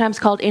sometimes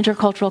called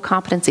intercultural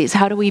competencies.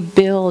 How do we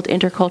build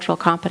intercultural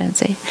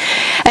competency?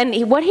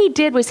 And what he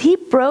did was he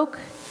broke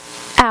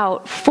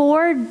out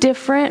 4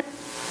 different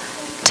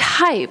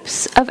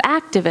types of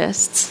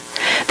activists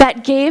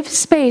that gave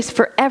space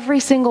for every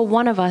single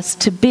one of us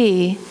to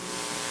be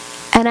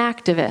an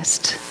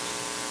activist.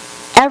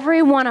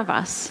 Every one of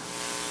us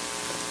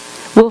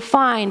will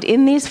find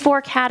in these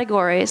 4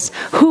 categories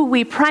who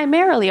we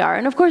primarily are.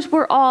 And of course,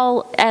 we're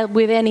all,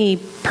 with any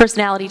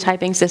personality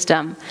typing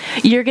system,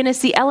 you're going to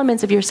see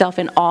elements of yourself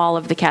in all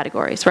of the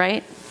categories,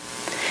 right?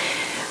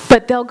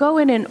 But they'll go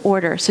in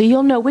order, so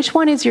you'll know which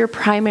one is your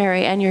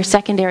primary and your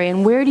secondary,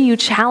 and where do you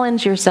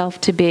challenge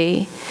yourself to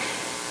be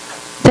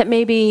that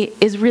maybe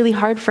is really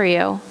hard for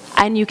you,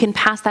 and you can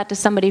pass that to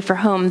somebody for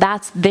whom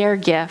that's their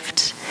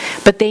gift,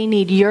 but they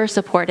need your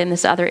support in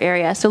this other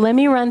area. So let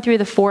me run through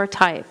the 4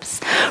 types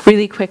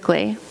really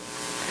quickly.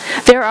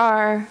 There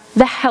are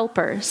the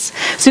helpers.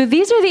 So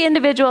these are the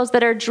individuals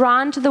that are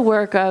drawn to the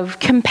work of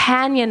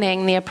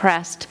companioning the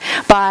oppressed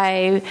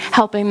by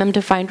helping them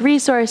to find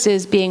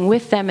resources, being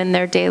with them in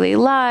their daily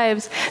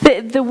lives,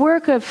 the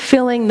work of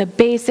filling the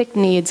basic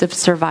needs of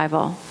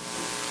survival.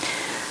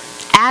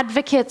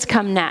 Advocates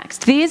come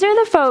next. These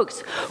are the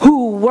folks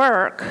who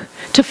work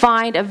to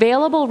find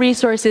available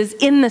resources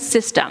in the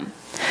system.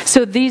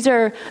 So these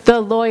are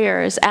the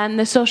lawyers and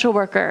the social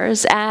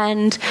workers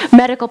and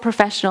medical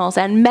professionals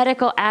and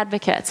medical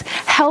advocates,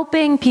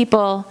 helping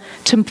people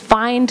to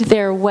find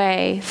their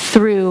way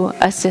through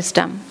a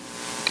system.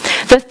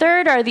 The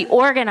third are the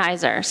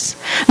organizers.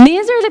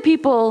 These are the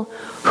people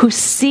who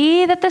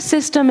see that the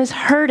system is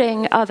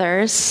hurting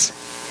others,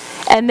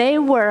 and they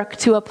work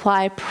to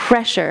apply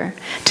pressure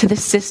to the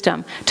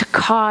system to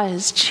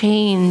cause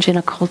change in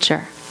a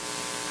culture.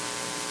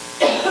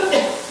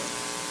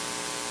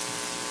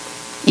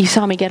 You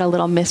saw me get a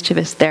little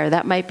mischievous there.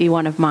 That might be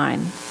one of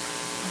mine.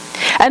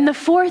 And the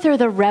fourth are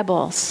the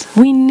rebels.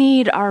 We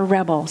need our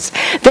rebels.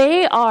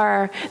 They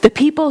are the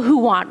people who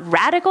want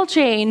radical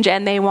change,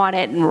 and they want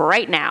it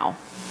right now.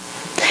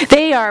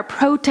 They are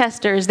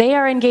protesters. They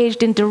are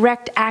engaged in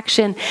direct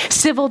action,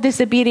 civil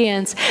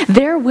disobedience.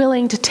 They're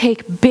willing to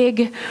take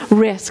big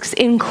risks,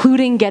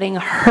 including getting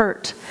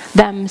hurt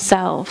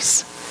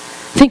themselves.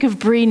 Think of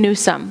Bree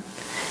Newsom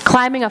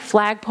climbing a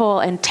flagpole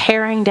and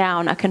tearing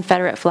down a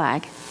Confederate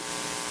flag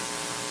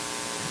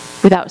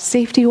without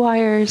safety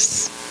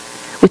wires,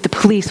 with the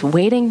police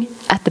waiting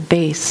at the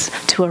base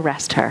to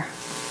arrest her.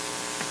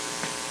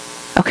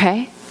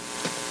 Okay?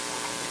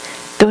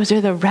 Those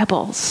are the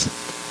rebels.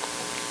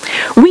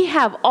 We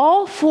have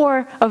all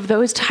 4 of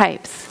those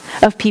types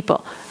of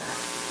people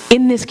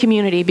in this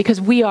community because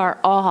we are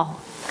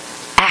all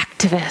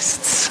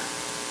activists.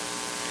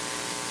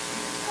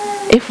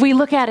 If we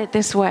look at it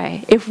this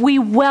way, if we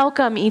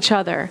welcome each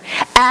other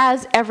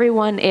as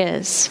everyone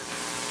is,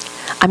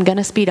 I'm going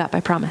to speed up, I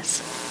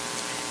promise.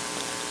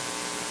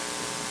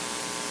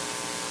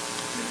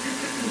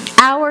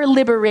 Our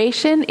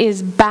liberation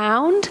is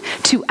bound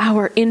to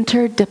our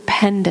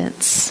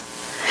interdependence.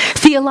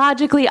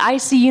 Theologically, I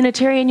see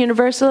Unitarian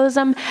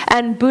Universalism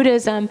and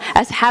Buddhism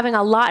as having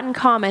a lot in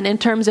common in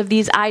terms of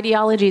these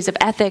ideologies of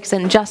ethics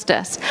and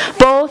justice.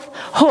 Both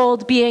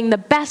hold being the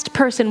best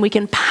person we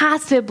can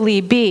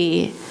possibly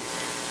be,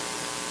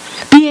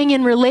 being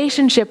in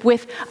relationship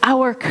with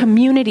our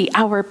community,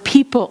 our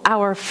people,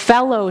 our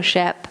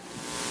fellowship,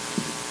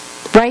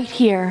 right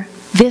here,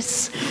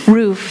 this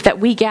roof that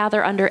we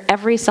gather under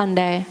every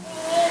Sunday,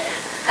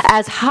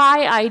 as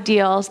high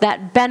ideals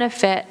that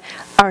benefit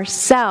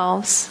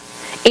ourselves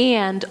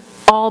and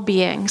all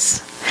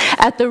beings.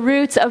 At the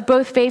roots of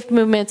both faith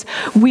movements,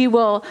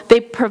 they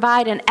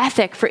provide an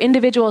ethic for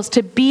individuals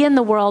to be in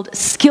the world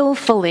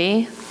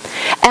skillfully,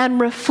 and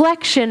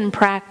reflection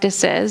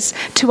practices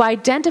to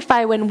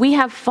identify when we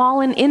have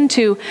fallen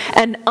into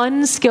an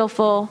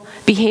unskillful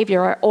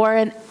behavior or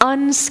an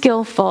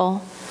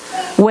unskillful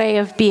way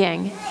of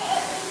being.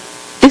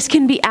 This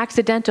can be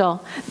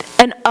accidental,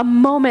 and a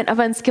moment of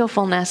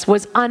unskillfulness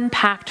was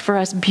unpacked for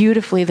us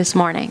beautifully this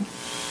morning.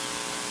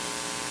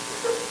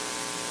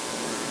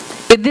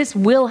 But this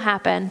will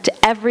happen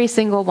to every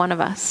single one of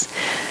us.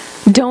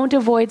 Don't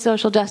avoid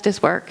social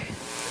justice work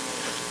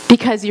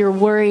because you're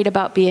worried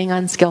about being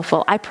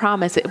unskillful. I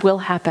promise it will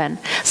happen,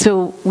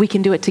 so we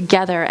can do it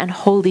together and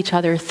hold each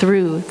other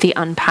through the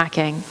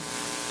unpacking.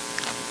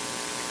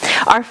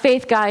 Our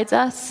faith guides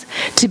us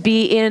to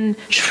be in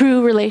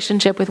true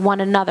relationship with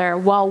one another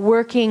while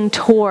working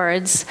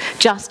towards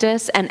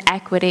justice and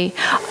equity.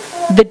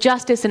 The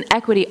justice and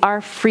equity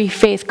our free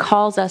faith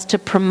calls us to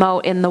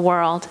promote in the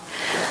world.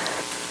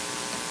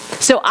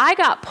 So I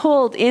got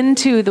pulled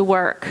into the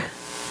work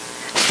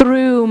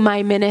through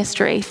my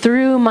ministry,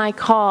 through my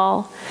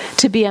call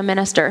to be a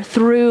minister,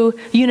 through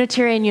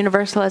Unitarian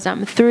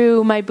Universalism,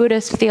 through my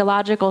Buddhist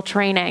theological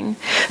training,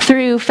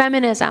 through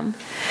feminism,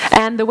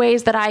 and the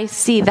ways that I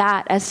see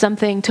that as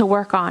something to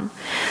work on.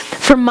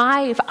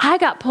 I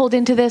got pulled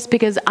into this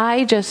because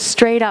I just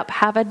straight up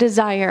have a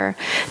desire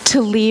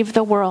to leave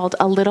the world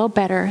a little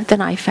better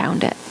than I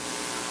found it.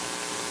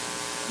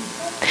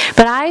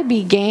 But I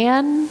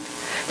began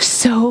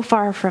so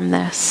far from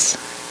this.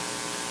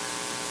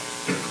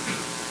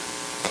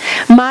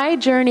 My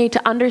journey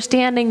to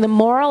understanding the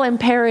moral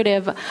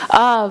imperative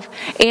of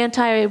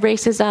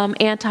anti-racism,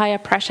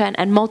 anti-oppression,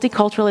 and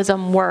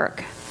multiculturalism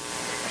work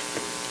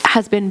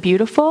has been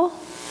beautiful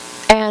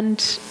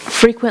and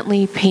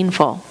frequently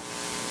painful.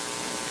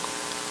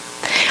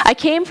 I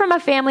came from a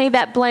family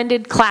that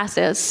blended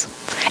classes: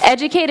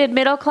 educated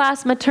middle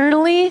class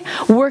maternally,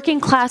 working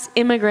class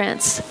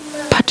immigrants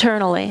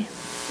paternally.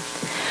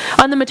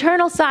 On the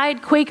maternal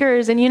side,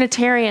 Quakers and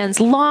Unitarians,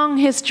 long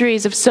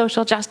histories of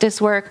social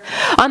justice work.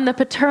 On the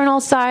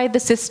paternal side, the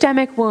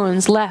systemic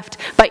wounds left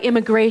by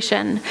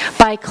immigration,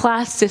 by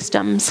class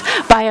systems,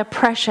 by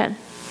oppression.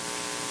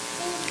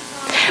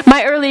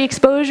 My early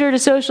exposure to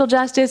social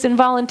justice and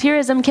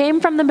volunteerism came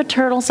from the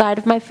maternal side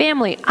of my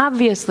family,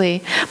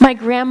 obviously. My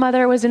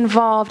grandmother was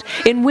involved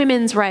in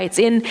women's rights,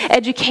 in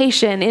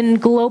education, in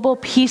global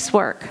peace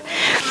work.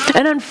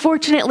 And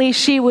unfortunately,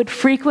 she would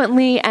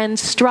frequently and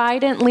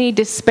stridently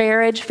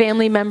disparage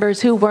family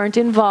members who weren't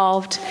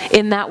involved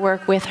in that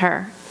work with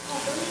her.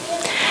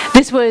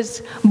 This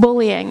was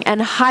bullying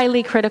and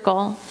highly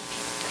critical.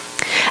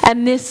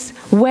 And this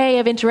way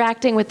of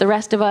interacting with the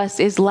rest of us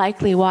is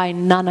likely why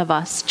none of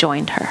us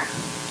joined her,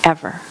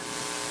 ever.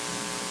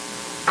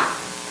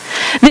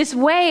 This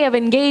way of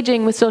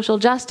engaging with social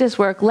justice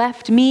work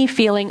left me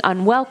feeling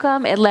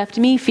unwelcome. It left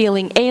me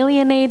feeling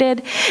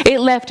alienated. It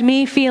left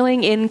me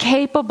feeling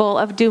incapable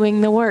of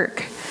doing the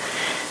work.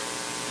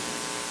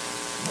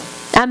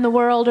 And the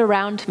world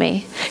around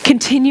me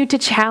continued to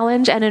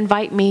challenge and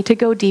invite me to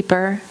go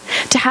deeper,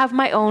 to have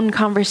my own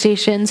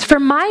conversations for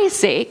my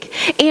sake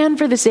and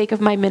for the sake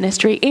of my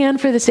ministry and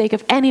for the sake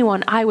of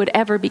anyone I would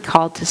ever be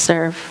called to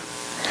serve.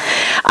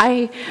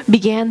 I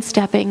began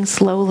stepping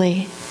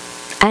slowly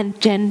and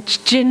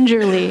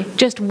gingerly,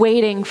 just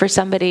waiting for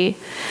somebody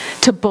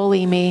to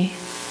bully me,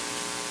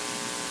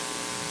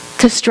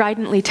 to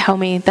stridently tell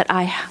me that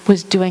I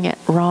was doing it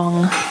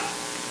wrong.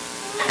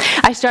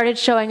 I started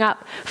showing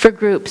up for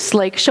groups,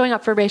 like showing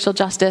up for racial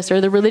justice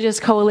or the Religious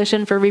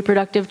Coalition for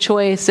Reproductive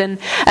Choice and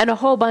a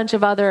whole bunch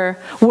of other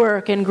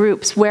work and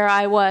groups where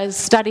I was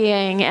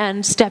studying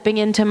and stepping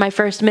into my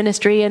first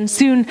ministry. And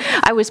soon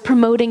I was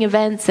promoting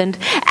events and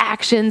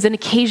actions, and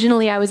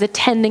occasionally I was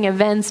attending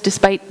events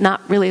despite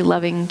not really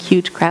loving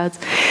huge crowds.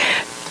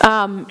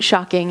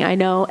 Shocking, I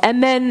know.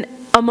 And then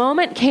a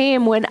moment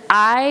came when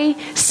I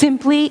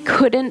simply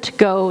couldn't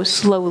go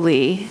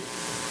slowly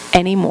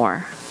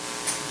anymore.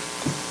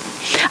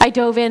 I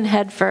dove in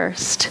head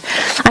first.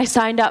 I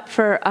signed up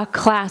for a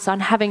class on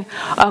having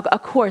a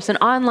course, an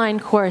online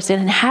course,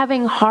 and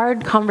having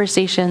hard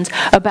conversations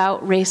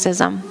about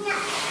racism.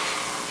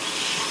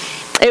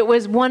 It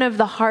was one of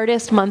the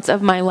hardest months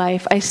of my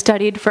life. I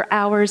studied for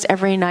hours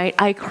every night.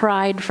 I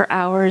cried for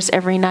hours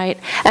every night,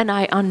 and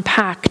I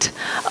unpacked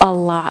a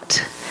lot.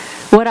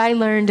 What I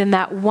learned in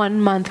that 1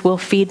 month will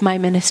feed my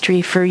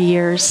ministry for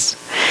years.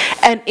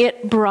 And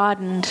it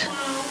broadened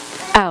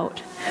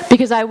out,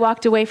 because I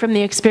walked away from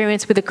the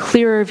experience with a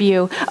clearer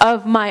view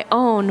of my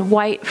own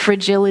white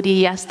fragility,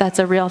 yes, that's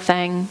a real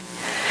thing,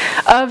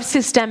 of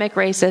systemic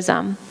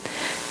racism,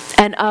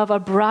 and of a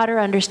broader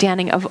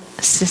understanding of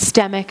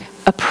systemic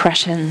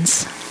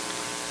oppressions.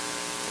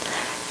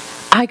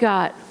 I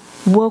got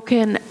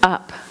woken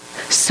up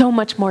so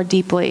much more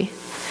deeply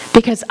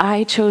because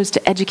I chose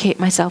to educate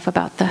myself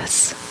about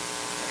this.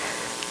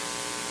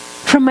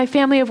 From my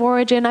family of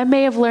origin, I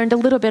may have learned a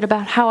little bit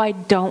about how I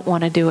don't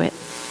want to do it.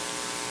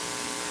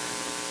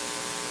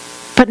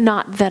 But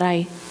not that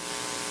I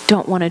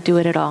don't want to do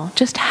it at all,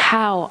 just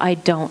how I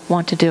don't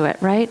want to do it,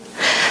 right?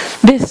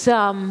 This,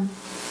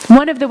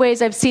 one of the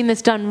ways I've seen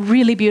this done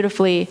really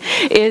beautifully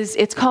is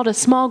it's called a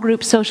small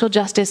group social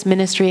justice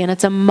ministry, and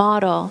it's a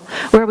model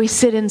where we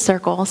sit in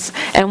circles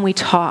and we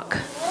talk.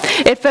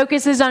 It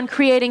focuses on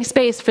creating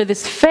space for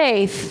this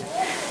faith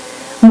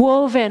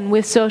woven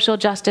with social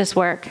justice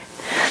work.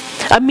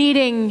 A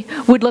meeting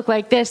would look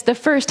like this. The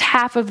first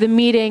half of the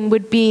meeting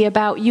would be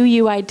about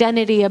UU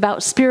identity,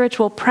 about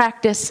spiritual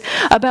practice,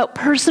 about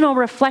personal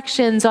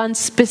reflections on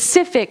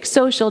specific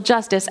social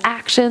justice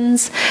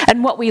actions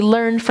and what we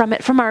learned from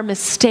it, from our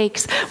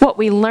mistakes, what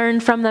we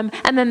learned from them.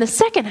 And then the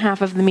second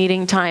half of the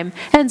meeting time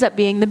ends up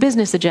being the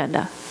business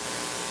agenda.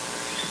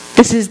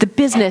 This is the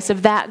business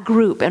of that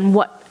group and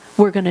what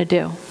we're going to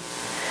do.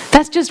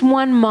 That's just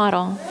one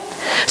model.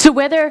 So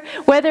whether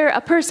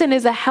a person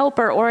is a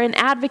helper or an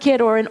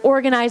advocate or an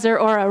organizer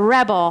or a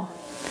rebel,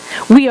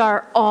 we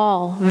are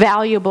all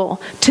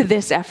valuable to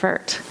this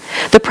effort.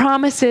 The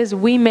promises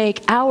we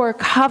make, our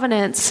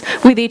covenants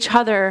with each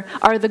other,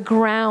 are the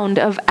ground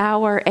of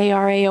our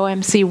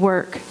ARAOMC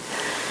work.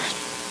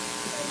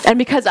 And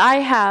because I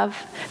have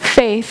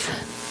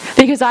faith,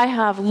 because I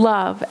have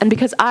love, and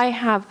because I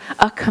have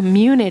a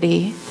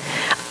community,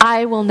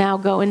 I will now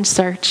go in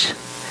search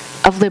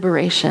of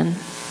liberation,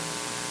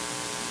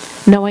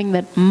 knowing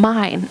that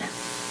mine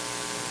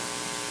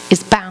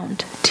is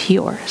bound to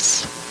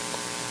yours.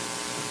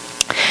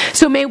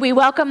 So may we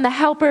welcome the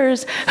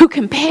helpers who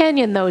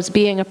companion those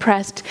being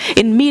oppressed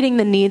in meeting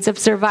the needs of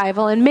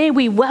survival. And may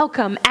we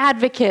welcome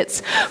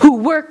advocates who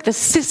work the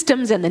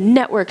systems and the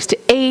networks to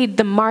aid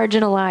the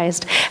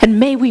marginalized. And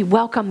may we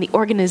welcome the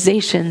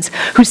organizations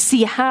who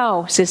see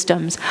how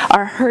systems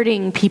are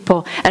hurting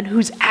people and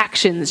whose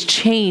actions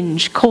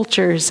change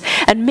cultures.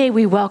 And may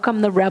we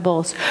welcome the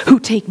rebels who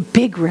take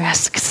big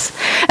risks,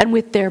 and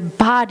with their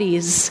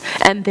bodies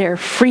and their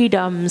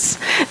freedoms,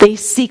 they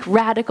seek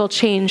radical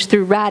change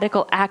through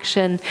radical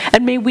action.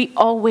 And may we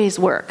always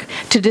work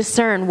to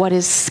discern what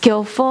is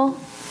skillful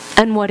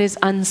and what is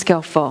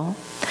unskillful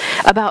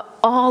about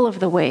all of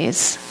the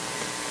ways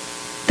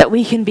that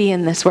we can be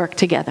in this work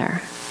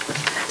together,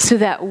 so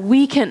that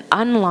we can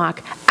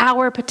unlock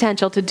our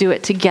potential to do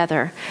it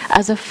together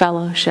as a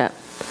fellowship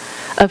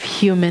of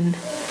human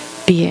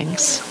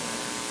beings.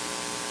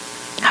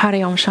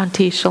 Hari Om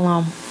Shanti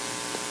Shalom.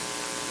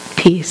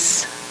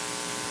 Peace.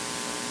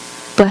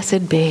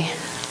 Blessed be.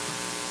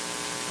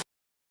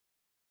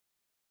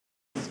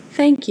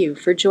 Thank you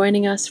for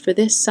joining us for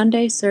this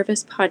Sunday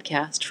service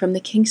podcast from the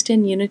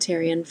Kingston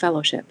Unitarian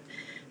Fellowship.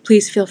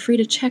 Please feel free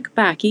to check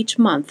back each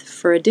month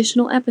for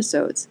additional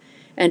episodes,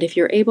 and if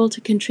you're able to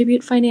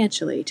contribute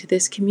financially to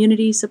this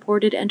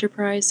community-supported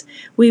enterprise,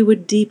 we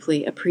would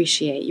deeply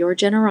appreciate your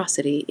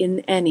generosity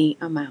in any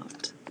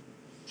amount.